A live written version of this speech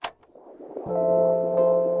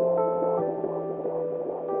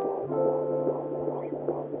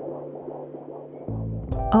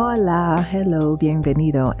Hola, hello,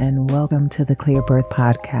 bienvenido, and welcome to the Clearbirth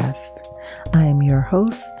podcast. I am your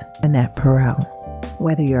host, Annette Perel.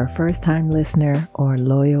 Whether you're a first-time listener or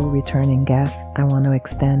loyal returning guest, I want to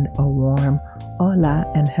extend a warm hola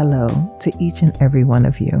and hello to each and every one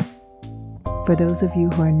of you. For those of you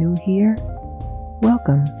who are new here,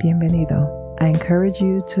 welcome, bienvenido. I encourage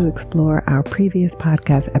you to explore our previous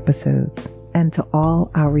podcast episodes. And to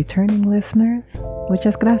all our returning listeners,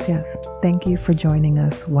 muchas gracias. Thank you for joining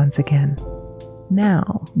us once again.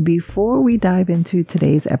 Now, before we dive into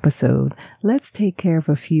today's episode, let's take care of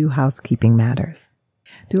a few housekeeping matters.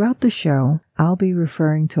 Throughout the show, I'll be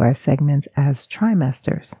referring to our segments as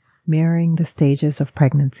trimesters, mirroring the stages of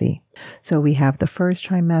pregnancy. So we have the first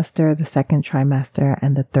trimester, the second trimester,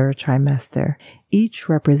 and the third trimester, each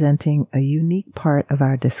representing a unique part of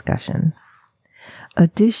our discussion.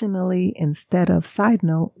 Additionally, instead of side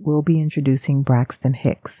note, we'll be introducing Braxton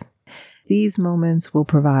Hicks. These moments will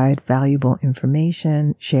provide valuable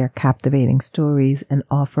information, share captivating stories, and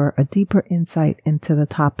offer a deeper insight into the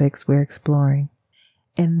topics we're exploring.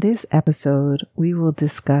 In this episode, we will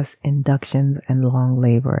discuss inductions and long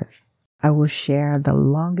labors. I will share the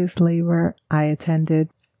longest labor I attended.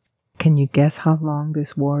 Can you guess how long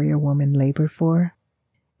this warrior woman labored for?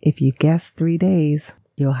 If you guess 3 days,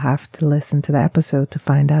 you'll have to listen to the episode to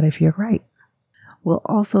find out if you're right. We'll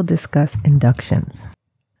also discuss inductions.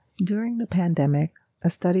 During the pandemic,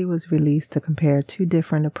 a study was released to compare 2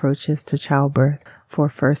 different approaches to childbirth for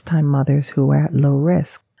first-time mothers who were at low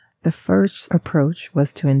risk. The first approach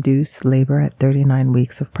was to induce labor at 39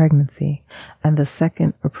 weeks of pregnancy, and the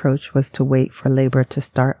second approach was to wait for labor to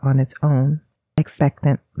start on its own,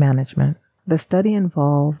 expectant management. The study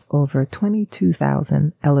involved over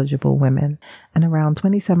 22,000 eligible women, and around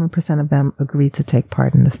 27% of them agreed to take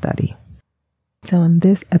part in the study. So in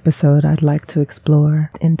this episode, I'd like to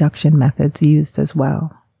explore induction methods used as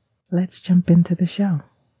well. Let's jump into the show.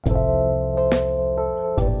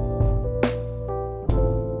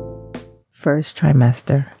 First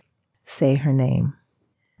trimester. Say her name.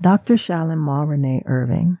 Dr. Shalyn Ma-Renee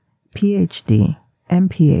Irving, PhD,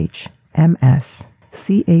 MPH, MS,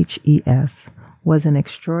 CHES, was an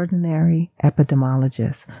extraordinary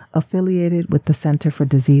epidemiologist affiliated with the Center for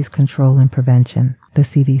Disease Control and Prevention, the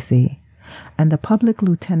CDC, and a public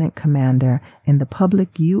lieutenant commander in the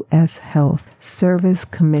Public U.S. Health Service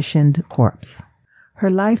Commissioned Corps. Her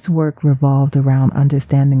life's work revolved around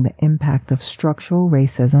understanding the impact of structural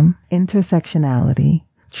racism, intersectionality,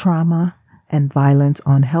 trauma, and violence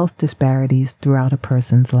on health disparities throughout a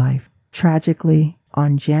person's life. Tragically,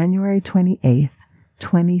 on January 28th,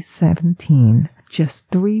 2017, just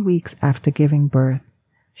 3 weeks after giving birth,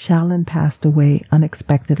 Shalyn passed away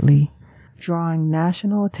unexpectedly, drawing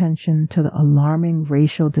national attention to the alarming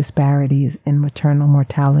racial disparities in maternal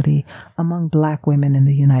mortality among Black women in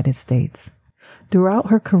the United States. Throughout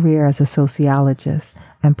her career as a sociologist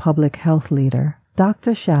and public health leader,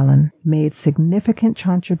 Dr. Shalyn made significant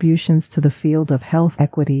contributions to the field of health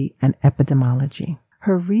equity and epidemiology.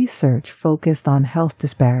 Her research focused on health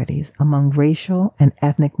disparities among racial and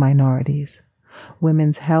ethnic minorities,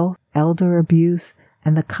 women's health, elder abuse,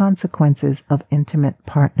 and the consequences of intimate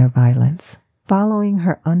partner violence. Following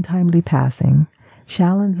her untimely passing,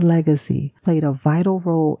 Shalyn's legacy played a vital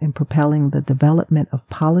role in propelling the development of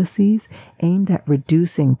policies aimed at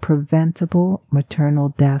reducing preventable maternal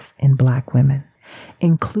deaths in Black women,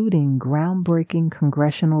 including groundbreaking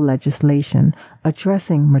congressional legislation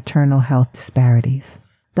addressing maternal health disparities.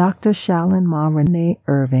 Dr. Shalyn Ma-Renee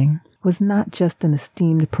Irving was not just an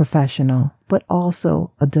esteemed professional, but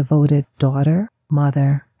also a devoted daughter,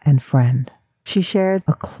 mother, and friend. She shared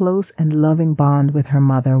a close and loving bond with her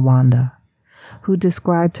mother, Wanda, who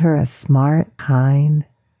described her as smart, kind,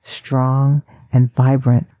 strong, and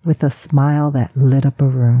vibrant, with a smile that lit up a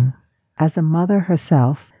room. As a mother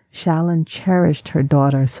herself, Shalyn cherished her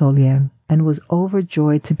daughter Soliel and was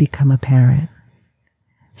overjoyed to become a parent.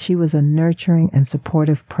 She was a nurturing and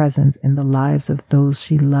supportive presence in the lives of those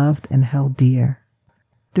she loved and held dear.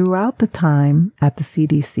 Throughout the time at the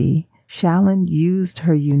CDC, Shalyn used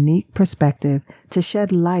her unique perspective to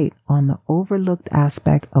shed light on the overlooked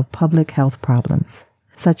aspect of public health problems,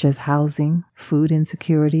 such as housing, food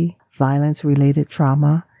insecurity, violence-related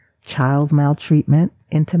trauma, child maltreatment,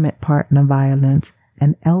 intimate partner violence,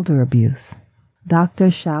 and elder abuse. Dr.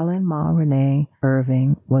 Shalyn Ma-Renee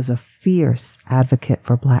Irving was a fierce advocate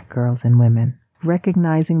for Black girls and women,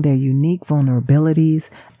 recognizing their unique vulnerabilities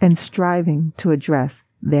and striving to address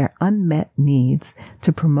their unmet needs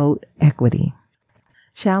to promote equity.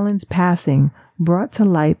 Shalyn's passing brought to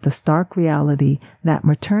light the stark reality that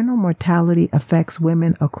maternal mortality affects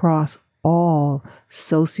women across all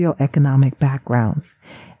socioeconomic backgrounds,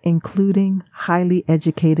 including highly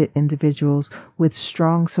educated individuals with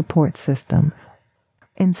strong support systems.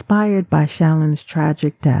 Inspired by Shallon's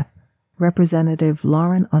tragic death, Representative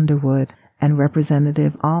Lauren Underwood and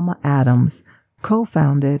Representative Alma Adams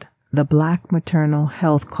co-founded the Black Maternal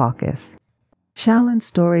Health Caucus. Shallon's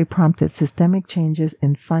story prompted systemic changes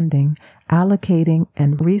in funding, allocating,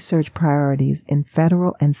 and research priorities in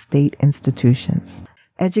federal and state institutions.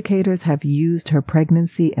 Educators have used her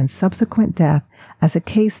pregnancy and subsequent death as a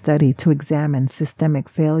case study to examine systemic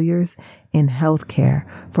failures in healthcare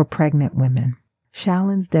for pregnant women.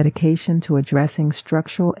 Shallon's dedication to addressing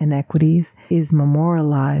structural inequities is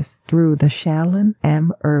memorialized through the Shallon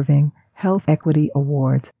M. Irving Health Equity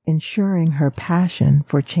Awards, ensuring her passion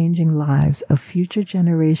for changing lives of future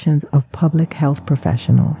generations of public health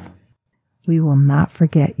professionals. We will not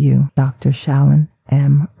forget you, Dr. Shallon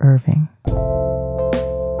M. Irving.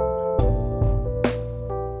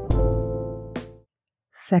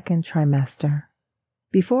 Second trimester.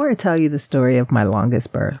 Before I tell you the story of my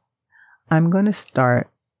longest birth, I'm going to start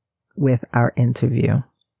with our interview.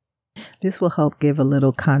 This will help give a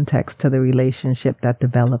little context to the relationship that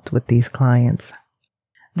developed with these clients.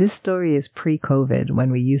 This story is pre-COVID,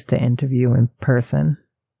 when we used to interview in person.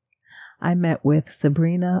 I met with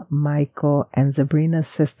Sabrina, Michael, and Sabrina's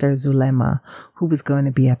sister Zulema, who was going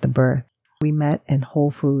to be at the birth. We met in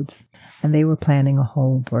Whole Foods, and they were planning a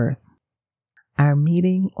home birth. Our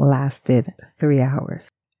meeting lasted 3 hours.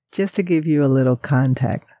 Just to give you a little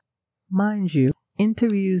context, mind you,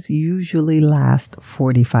 interviews usually last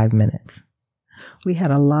 45 minutes. We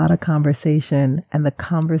had a lot of conversation, and the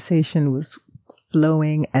conversation was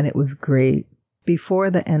flowing, and it was great. Before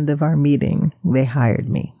the end of our meeting, they hired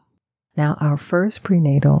me. Now, our first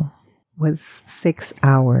prenatal was 6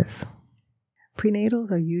 hours.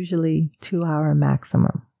 Prenatals are usually 2-hour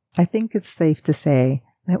maximum. I think it's safe to say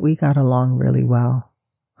that we got along really well.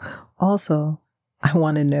 Also, I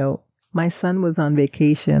want to note, my son was on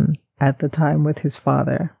vacation at the time with his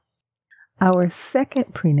father. Our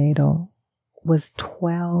second prenatal was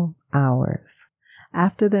 12 hours.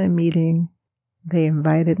 After the meeting, they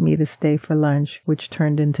invited me to stay for lunch, which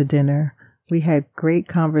turned into dinner. We had great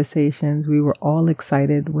conversations. We were all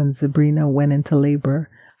excited when Sabrina went into labor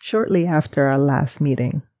shortly after our last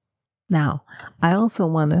meeting. Now, I also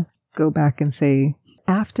want to go back and say,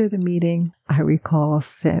 after the meeting, I recall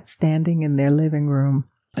standing in their living room,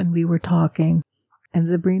 and we were talking. And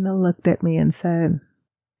Sabrina looked at me and said,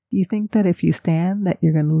 "You think that if you stand that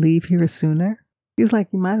you're going to leave here sooner?" He's like,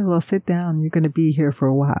 "You might as well sit down. You're going to be here for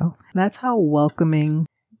a while." That's how welcoming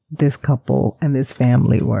this couple and this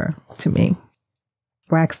family were to me.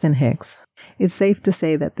 Braxton Hicks. It's safe to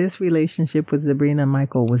say that this relationship with Sabrina and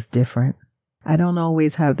Michael was different. I don't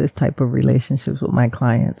always have this type of relationships with my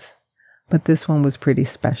clients, but this one was pretty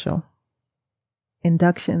special.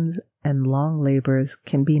 Inductions and long labors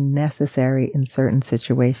can be necessary in certain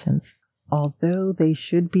situations, although they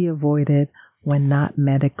should be avoided when not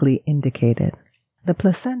medically indicated. The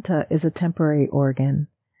placenta is a temporary organ,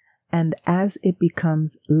 and as it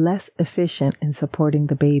becomes less efficient in supporting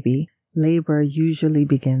the baby, labor usually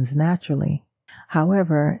begins naturally.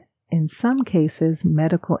 However, in some cases,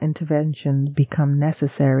 medical interventions become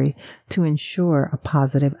necessary to ensure a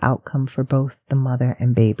positive outcome for both the mother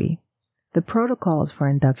and baby. The protocols for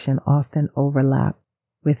induction often overlap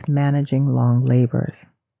with managing long labors.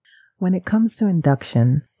 When it comes to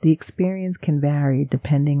induction, the experience can vary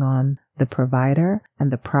depending on the provider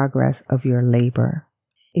and the progress of your labor.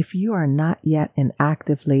 If you are not yet in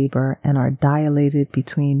active labor and are dilated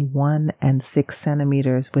between 1 and 6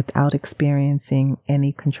 centimeters without experiencing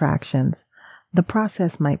any contractions, the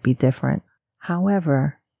process might be different.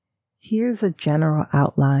 However, here's a general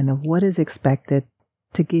outline of what is expected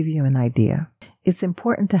to give you an idea. It's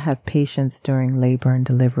important to have patience during labor and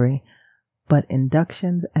delivery, but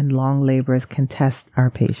inductions and long labors can test our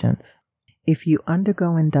patience. If you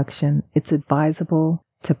undergo induction, it's advisable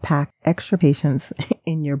to pack extra patience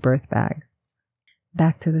in your birth bag.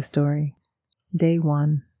 Back to the story. Day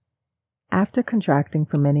 1. After contracting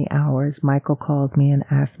for many hours, Michael called me and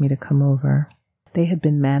asked me to come over. They had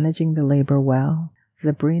been managing the labor well,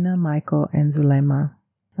 Sabrina, Michael, and Zulema.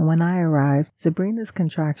 And when I arrived, Sabrina's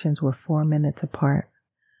contractions were 4 minutes apart.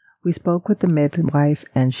 We spoke with the midwife,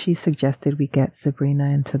 and she suggested we get Sabrina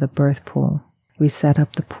into the birth pool. We set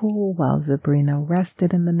up the pool while Sabrina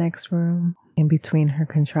rested in the next room in between her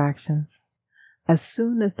contractions. As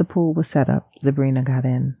soon as the pool was set up, Sabrina got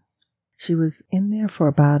in. She was in there for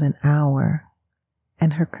about an hour,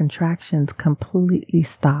 and her contractions completely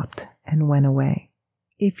stopped and went away.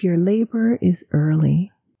 If your labor is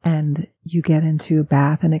early, and you get into a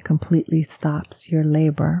bath and it completely stops your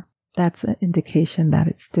labor, that's an indication that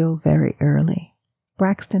it's still very early.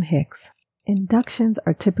 Braxton Hicks. Inductions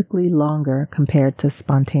are typically longer compared to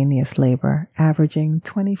spontaneous labor, averaging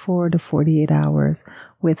 24 to 48 hours,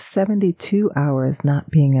 with 72 hours not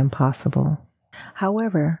being impossible.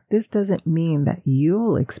 However, this doesn't mean that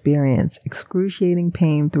you'll experience excruciating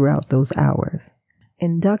pain throughout those hours.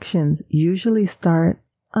 Inductions usually start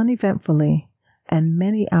uneventfully, and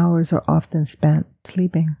many hours are often spent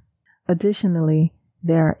sleeping. Additionally,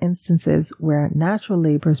 there are instances where natural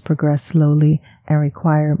labors progress slowly and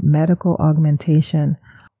require medical augmentation,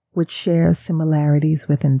 which shares similarities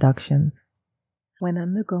with inductions. When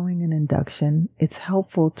undergoing an induction, it's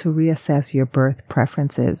helpful to reassess your birth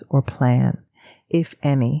preferences or plan, if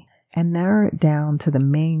any, and narrow it down to the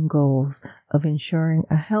main goals of ensuring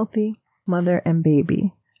a healthy mother and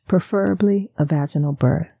baby, preferably a vaginal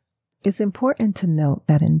birth. It's important to note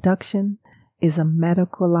that induction is a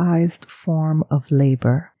medicalized form of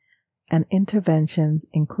labor, and interventions,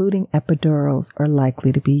 including epidurals, are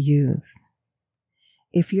likely to be used.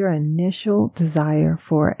 If your initial desire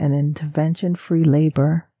for an intervention-free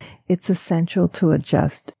labor, it's essential to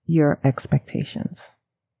adjust your expectations.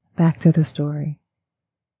 Back to the story.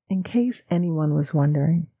 In case anyone was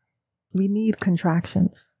wondering, we need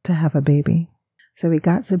contractions to have a baby. So we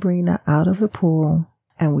got Sabrina out of the pool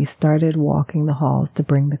and we started walking the halls to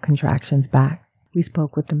bring the contractions back. We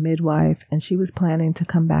spoke with the midwife and she was planning to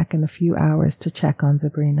come back in a few hours to check on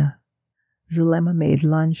Sabrina. Zulema made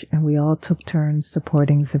lunch and we all took turns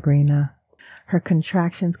supporting Sabrina. Her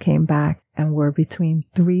contractions came back and were between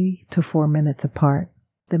 3 to 4 minutes apart.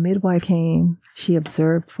 The midwife came, she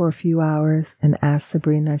observed for a few hours and asked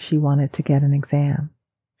Sabrina if she wanted to get an exam.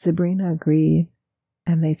 Sabrina agreed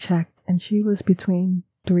and they checked and she was between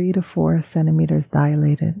 3 to 4 centimeters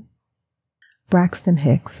dilated. Braxton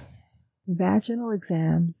Hicks. Vaginal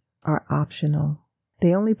exams are optional.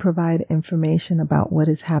 They only provide information about what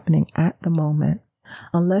is happening at the moment.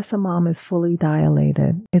 Unless a mom is fully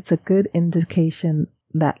dilated, it's a good indication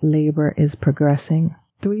that labor is progressing.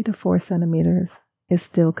 3 to 4 centimeters is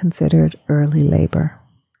still considered early labor.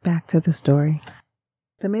 Back to the story.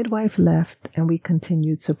 The midwife left and we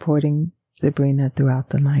continued supporting Sabrina throughout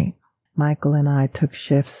the night. Michael and I took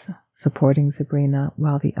shifts supporting Sabrina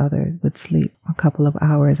while the other would sleep a couple of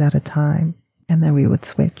hours at a time, and then we would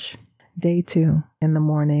switch. Day 2, in the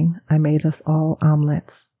morning, I made us all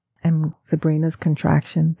omelets, and Sabrina's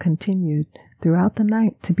contraction continued throughout the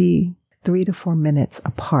night to be 3 to 4 minutes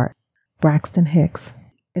apart. Braxton Hicks.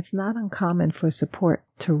 It's not uncommon for support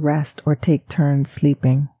to rest or take turns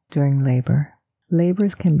sleeping during labor.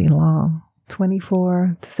 Labors can be long,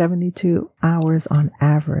 24 to 72 hours on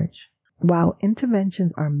average. While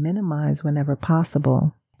interventions are minimized whenever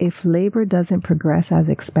possible, if labor doesn't progress as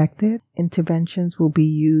expected, interventions will be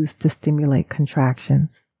used to stimulate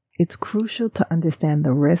contractions. It's crucial to understand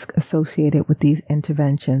the risk associated with these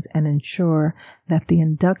interventions and ensure that the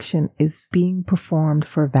induction is being performed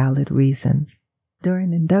for valid reasons.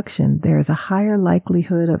 During induction, there is a higher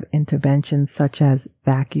likelihood of interventions such as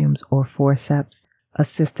vacuums or forceps,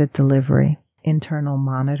 assisted delivery, internal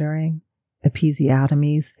monitoring,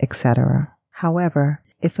 episiotomies, etc. However,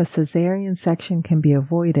 if a cesarean section can be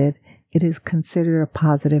avoided, it is considered a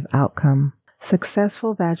positive outcome.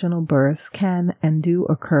 Successful vaginal births can and do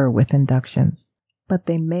occur with inductions, but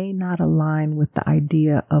they may not align with the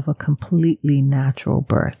idea of a completely natural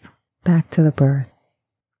birth. Back to the birth.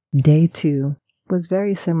 Day 2 was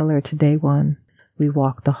very similar to day 1. We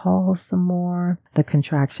walked the halls some more. The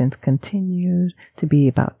contractions continued to be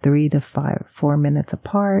about 3 to 4 minutes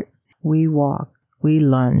apart. We walked, we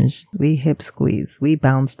lunged, we hip squeezed, we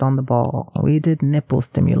bounced on the ball, we did nipple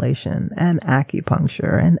stimulation and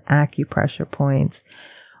acupuncture and acupressure points.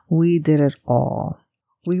 We did it all.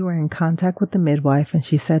 We were in contact with the midwife and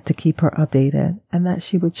she said to keep her updated and that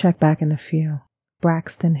she would check back in a few.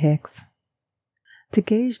 Braxton Hicks. To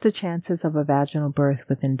gauge the chances of a vaginal birth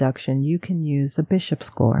with induction, you can use the Bishop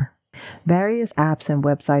score. Various apps and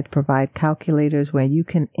websites provide calculators where you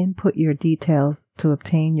can input your details to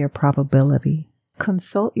obtain your probability.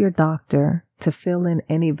 Consult your doctor to fill in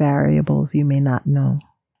any variables you may not know.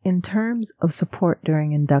 In terms of support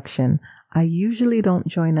during induction, I usually don't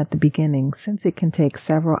join at the beginning since it can take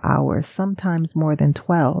several hours, sometimes more than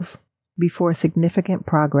 12, before significant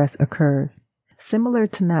progress occurs. Similar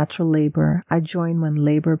to natural labor, I join when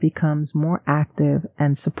labor becomes more active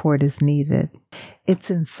and support is needed. It's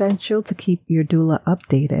essential to keep your doula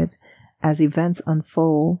updated as events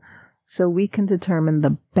unfold so we can determine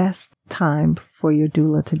the best time for your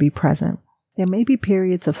doula to be present. There may be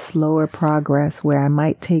periods of slower progress where I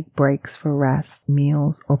might take breaks for rest,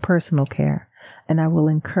 meals, or personal care, and I will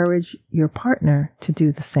encourage your partner to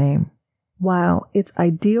do the same. While it's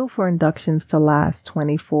ideal for inductions to last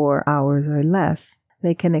 24 hours or less,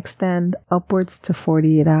 they can extend upwards to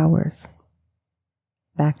 48 hours.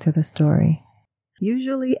 Back to the story.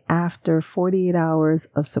 Usually after 48 hours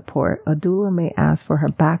of support, a doula may ask for her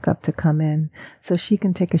backup to come in so she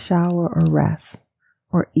can take a shower or rest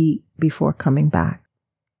or eat before coming back.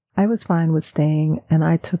 I was fine with staying, and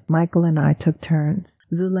Michael and I took turns.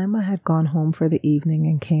 Zulema had gone home for the evening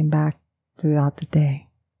and came back throughout the day.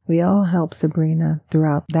 We all helped Sabrina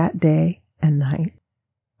throughout that day and night.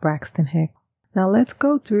 Braxton Hicks. Now let's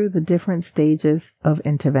go through the different stages of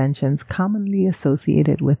interventions commonly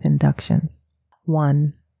associated with inductions.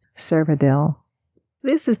 1. Cervidil.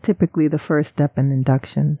 This is typically the first step in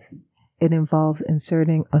inductions. It involves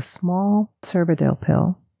inserting a small Cervidil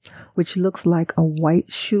pill, which looks like a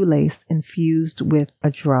white shoelace infused with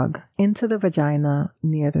a drug, into the vagina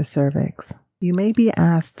near the cervix. You may be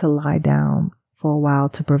asked to lie down for a while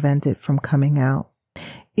to prevent it from coming out.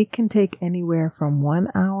 It can take anywhere from 1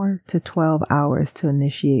 hour to 12 hours to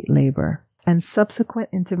initiate labor, and subsequent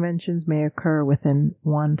interventions may occur within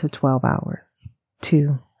 1 to 12 hours.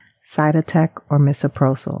 2. Cytotec or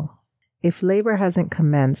misoprostol. If labor hasn't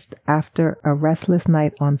commenced after a restless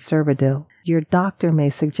night on Cervidil, your doctor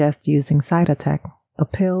may suggest using Cytotec, a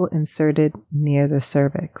pill inserted near the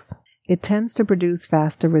cervix. It tends to produce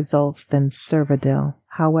faster results than Cervidil.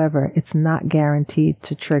 However, it's not guaranteed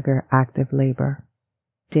to trigger active labor.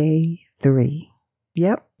 Day 3.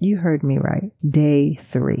 Yep, you heard me right. Day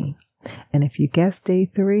 3. And if you guess day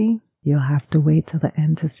 3, you'll have to wait till the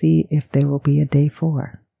end to see if there will be a day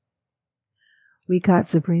 4. We got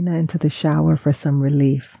Sabrina into the shower for some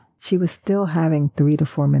relief. She was still having 3 to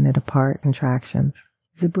 4 minute apart contractions.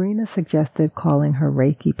 Sabrina suggested calling her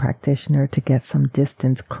Reiki practitioner to get some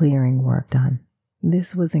distance clearing work done.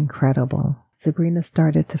 This was incredible. Sabrina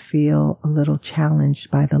started to feel a little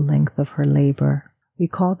challenged by the length of her labor. We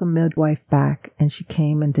called the midwife back and she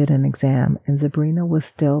came and did an exam, and Sabrina was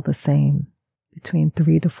still the same, between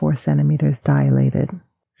 3 to 4 centimeters dilated.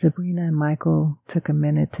 Sabrina and Michael took a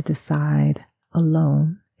minute to decide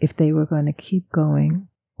alone if they were going to keep going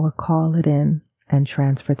or call it in and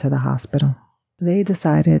transfer to the hospital. They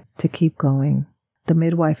decided to keep going. The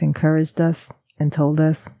midwife encouraged us and told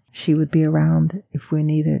us she would be around if we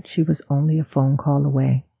needed. She was only a phone call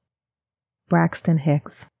away. Braxton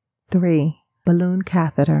Hicks. 3. Balloon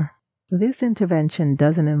catheter. This intervention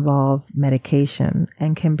doesn't involve medication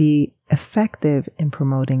and can be effective in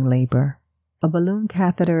promoting labor. A balloon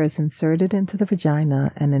catheter is inserted into the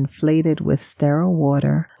vagina and inflated with sterile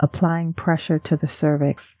water, applying pressure to the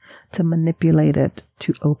cervix to manipulate it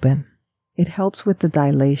to open. It helps with the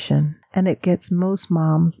dilation, and it gets most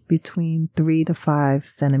moms between 3 to 5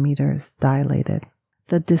 centimeters dilated.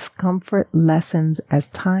 The discomfort lessens as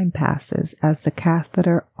time passes, as the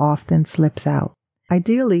catheter often slips out.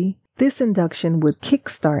 Ideally, this induction would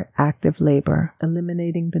kickstart active labor,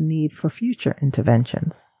 eliminating the need for future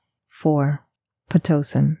interventions. 4.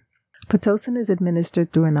 Pitocin. Pitocin is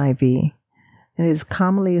administered through an IV, and is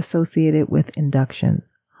commonly associated with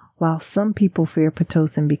inductions. While some people fear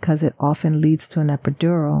Pitocin because it often leads to an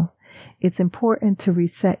epidural, it's important to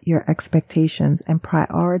reset your expectations and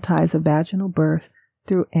prioritize a vaginal birth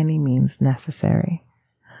through any means necessary.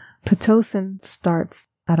 Pitocin starts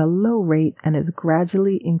at a low rate and is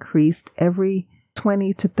gradually increased every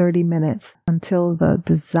 20 to 30 minutes until the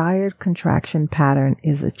desired contraction pattern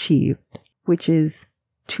is achieved, which is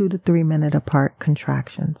 2 to 3 minute apart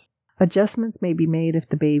contractions. Adjustments may be made if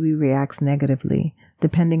the baby reacts negatively.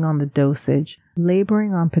 Depending on the dosage,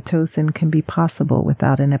 laboring on Pitocin can be possible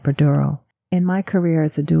without an epidural. In my career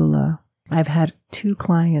as a doula, I've had 2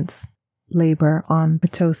 clients labor on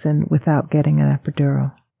Pitocin without getting an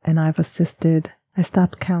epidural. And I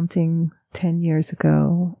stopped counting 10 years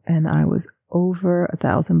ago, and I was over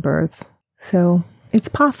 1,000 births. So it's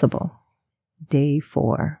possible. Day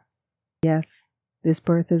 4. Yes, this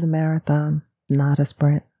birth is a marathon, not a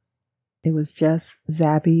sprint. It was just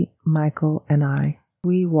Zabby, Michael, and I.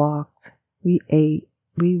 We walked, we ate,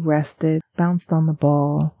 we rested, bounced on the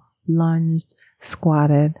ball, lunged,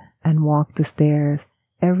 squatted, and walked the stairs.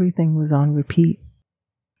 Everything was on repeat.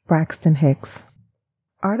 Braxton Hicks.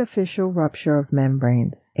 Artificial rupture of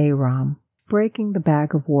membranes, AROM. Breaking the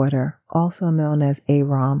bag of water, also known as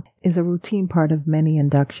AROM, is a routine part of many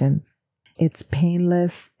inductions. It's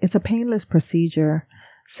painless. It's a painless procedure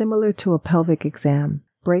similar to a pelvic exam.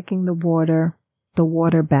 Breaking the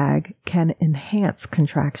water bag can enhance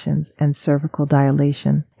contractions and cervical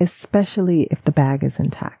dilation, especially if the bag is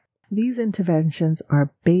intact. These interventions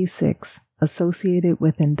are basics associated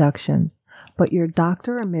with inductions, but your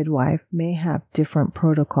doctor or midwife may have different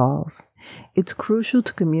protocols. It's crucial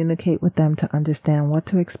to communicate with them to understand what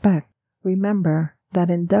to expect. Remember that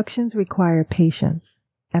inductions require patience,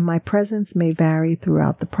 and my presence may vary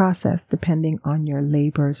throughout the process depending on your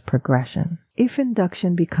labor's progression. If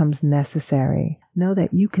induction becomes necessary, know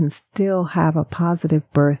that you can still have a positive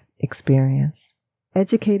birth experience.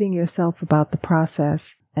 Educating yourself about the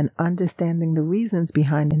process and understanding the reasons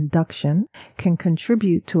behind induction can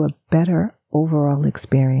contribute to a better overall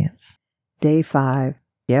experience. Day 5.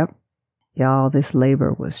 Yep. Y'all, this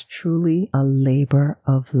labor was truly a labor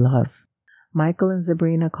of love. Michael and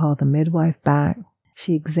Sabrina called the midwife back.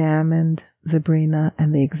 She examined Sabrina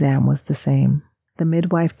and the exam was the same. The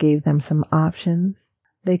midwife gave them some options.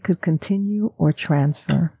 They could continue or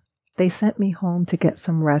transfer. They sent me home to get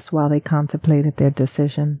some rest while they contemplated their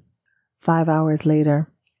decision. 5 hours later,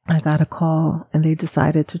 I got a call and they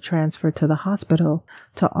decided to transfer to the hospital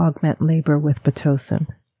to augment labor with Pitocin.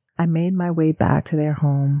 I made my way back to their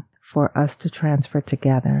home for us to transfer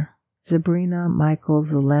together. Sabrina, Michael,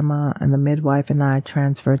 Zulema, and the midwife and I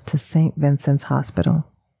transferred to St. Vincent's Hospital,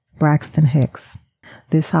 Braxton Hicks.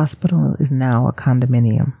 This hospital is now a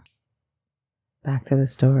condominium. Back to the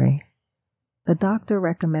story. The doctor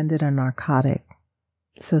recommended a narcotic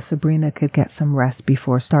so Sabrina could get some rest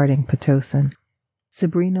before starting Pitocin.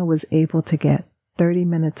 Sabrina was able to get 30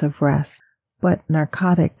 minutes of rest, but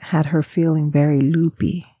narcotic had her feeling very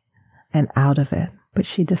loopy and out of it, but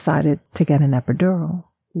she decided to get an epidural.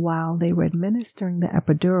 While they were administering the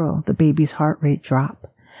epidural, the baby's heart rate dropped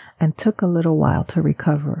and took a little while to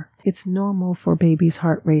recover. It's normal for babies'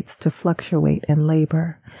 heart rates to fluctuate in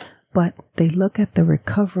labor, but they look at the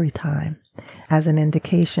recovery time as an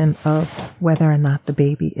indication of whether or not the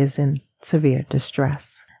baby is in severe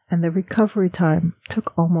distress. And the recovery time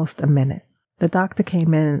took almost a minute. The doctor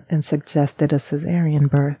came in and suggested a cesarean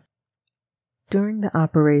birth. During the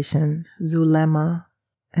operation, Zulema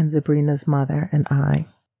and Sabrina's mother and I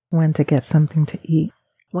went to get something to eat.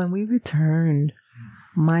 When we returned,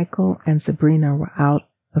 Michael and Sabrina were out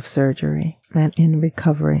of surgery and in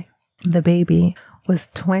recovery. The baby was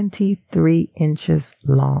 23 inches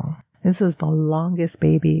long. This is the longest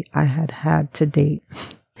baby I had had to date.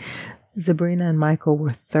 Sabrina and Michael were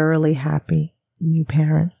thoroughly happy new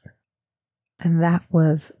parents. And that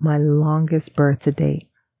was my longest birth to date,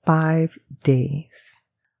 5 days.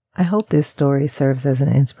 I hope this story serves as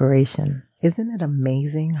an inspiration. Isn't it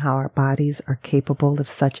amazing how our bodies are capable of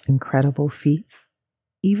such incredible feats?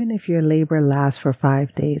 Even if your labor lasts for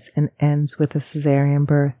 5 days and ends with a cesarean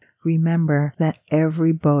birth, remember that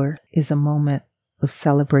every birth is a moment of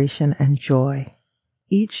celebration and joy.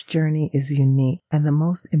 Each journey is unique, and the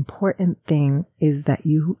most important thing is that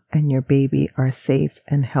you and your baby are safe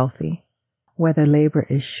and healthy. Whether labor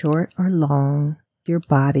is short or long, your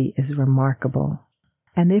body is remarkable.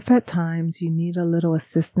 And if at times you need a little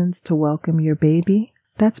assistance to welcome your baby,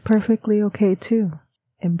 that's perfectly okay too.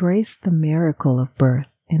 Embrace the miracle of birth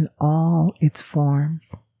in all its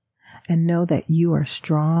forms, and know that you are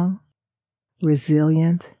strong,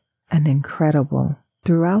 resilient, and incredible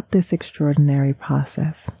throughout this extraordinary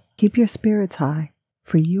process. Keep your spirits high,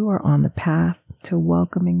 for you are on the path to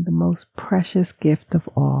welcoming the most precious gift of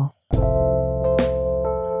all.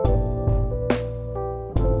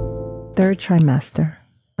 Third trimester.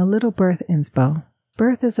 A little birth inspo.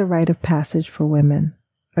 Birth is a rite of passage for women,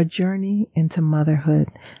 a journey into motherhood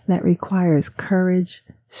that requires courage,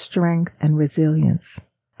 strength, and resilience.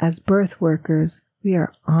 As birth workers, we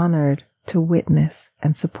are honored to witness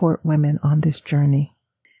and support women on this journey.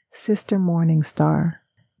 Sister Morningstar,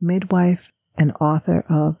 midwife and author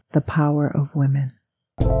of The Power of Women.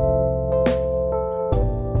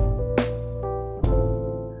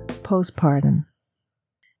 Postpartum.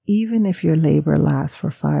 Even if your labor lasts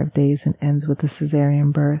for 5 days and ends with a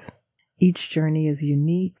cesarean birth, each journey is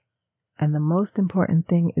unique, and the most important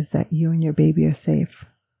thing is that you and your baby are safe.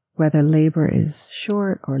 Whether labor is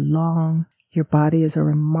short or long, your body is a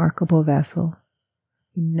remarkable vessel,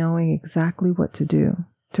 knowing exactly what to do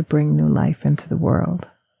to bring new life into the world.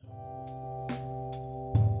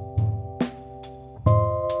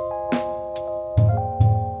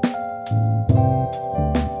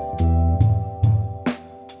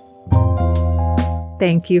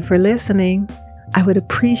 Thank you for listening. I would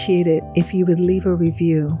appreciate it if you would leave a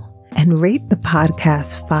review and rate the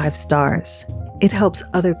podcast 5 stars. It helps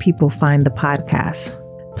other people find the podcast.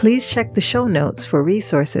 Please check the show notes for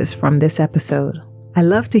resources from this episode. I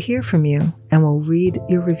love to hear from you and will read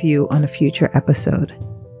your review on a future episode.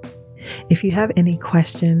 If you have any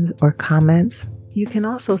questions or comments, you can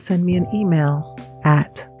also send me an email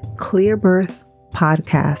at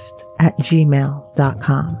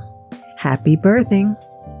clearbirthpodcast@gmail.com. Happy birthing!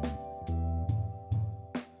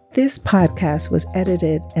 This podcast was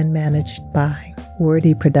edited and managed by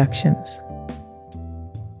Wordy Productions.